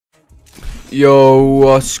Yo,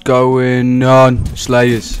 what's going on,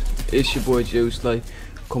 Slayers? It's your boy JayWillSlayy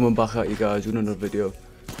coming back at you guys with another video.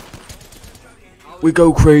 We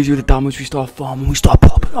go crazy with the damage, we start farming, we start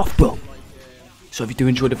popping off, bro. So if you do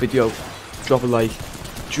enjoy the video, drop a like,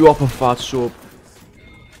 drop a fat sub,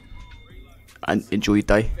 and enjoy your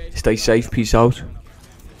day. Stay safe, peace out.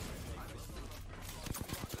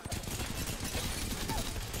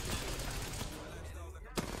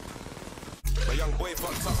 Young boy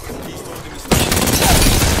fucked up, please don't let me stop.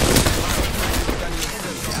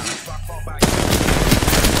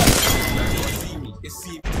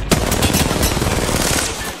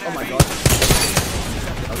 Oh my god.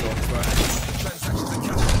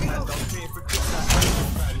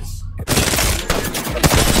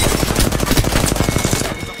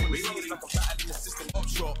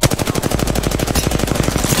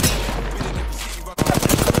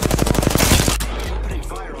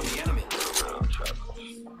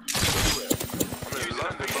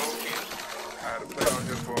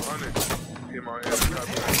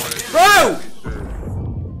 Bro!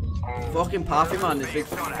 Fucking Pathfinder, man, this big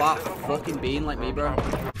fat fucking bean like me, bro.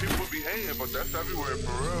 People be hating, but that's everywhere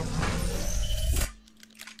for real.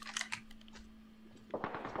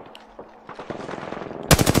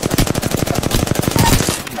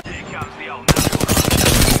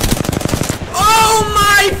 Oh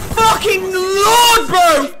my fucking lord,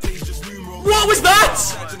 bro! What was that?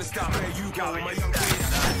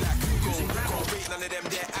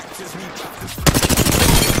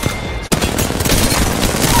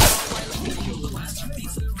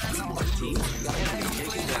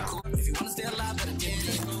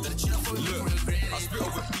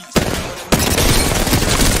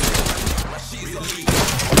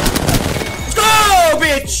 Go,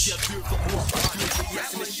 bitch!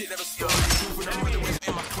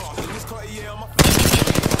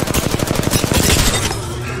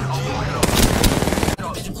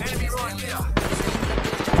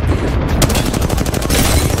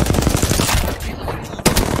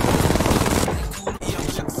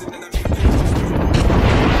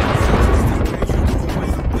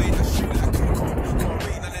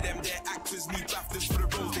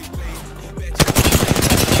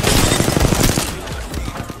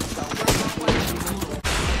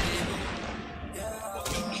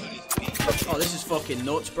 Oh, this is fucking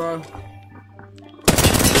nuts, bro.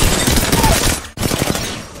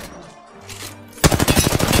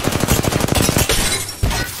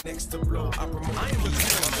 Next to blow, I promote the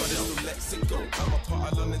peace, my brothers from Mexico. I'm a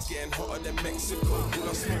part of London's getting hotter than Mexico. All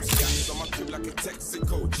I smoke scans on my crib like a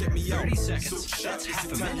Texaco. Check me out, 30 seconds, that's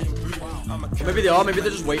half a minute. Maybe they are, maybe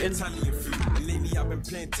they're just waiting. Lately I've been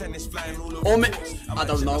playing tennis, flying all over. Oh, I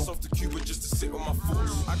don't know. Off to Cuba just to sit on my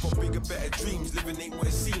force. I got bigger, better dreams, living ain't what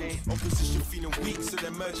it seems. Opposition feeling weak, so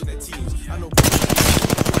they're merging their teams. I know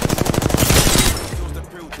the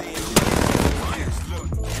real day.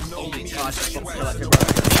 Only time to fucking kill that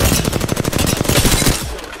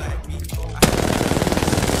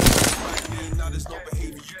kid, now there's no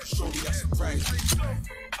behavior, you can show me that's surprise.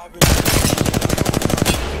 I've been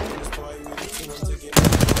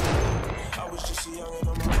I was just young and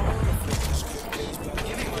on my own.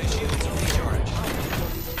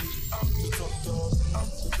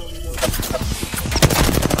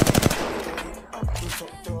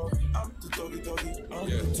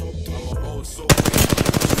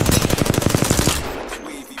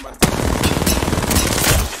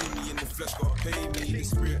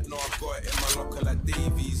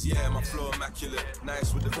 Yeah, my flow immaculate,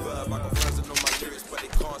 nice with the verb. I got fans that know my lyrics, but they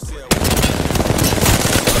can't say a word.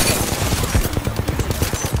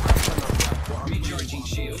 Recharging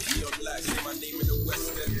shield. Say my name in the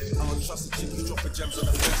West End. I don't trust a chick who's dropping gems on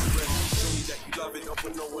the best friend. Show me that you love it, don't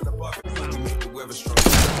put no one above it. You make the weather strong.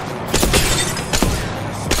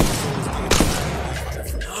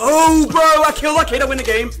 Oh, bro, I killed that kid, I win the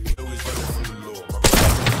game.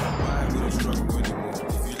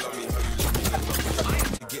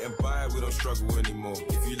 Struggle anymore.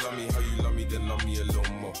 If you love me how you love me, then love me a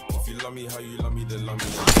little more. If you love me how you love me, then love me a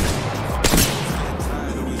little more.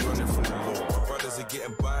 Tired always running from the law. My brothers are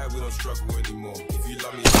getting by, we don't struggle anymore. If you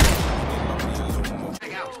love me how you love me, then love me a little more.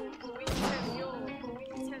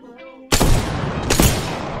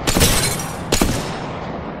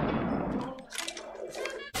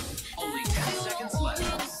 Only 10 seconds left.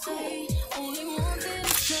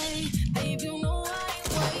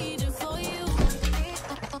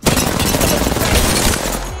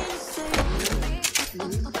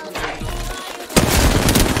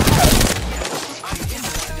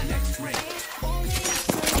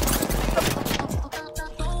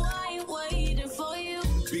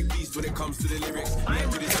 Big beast when it comes to the lyrics. I ain't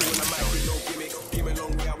really doing the mic with no gimmick. Came a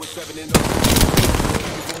long way, I was 7 in the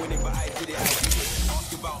even winning, but I did it.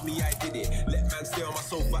 Ask about me, I did it. Let man stay on my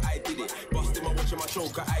sofa, I did it. Busting my watch and my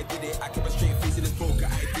choker, I did it. I kept a straight face in this poker,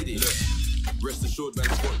 I did it. Look, rest assured, man,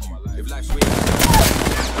 got you. If life's way,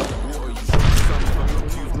 water, you show me some, I'm not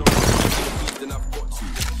accused, no. Then I've got to,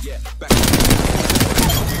 yeah, back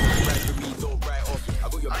right for me, don't write off. I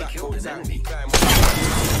got your back, hold tight, we climb on.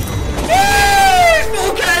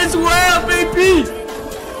 Okay, as well, baby.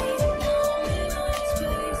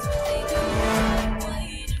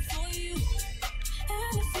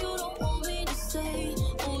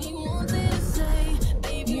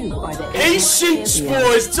 Patience,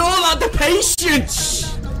 boys. It's all about the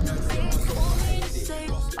patience.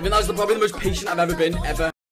 I mean, that was probably the most patient I've ever been, ever.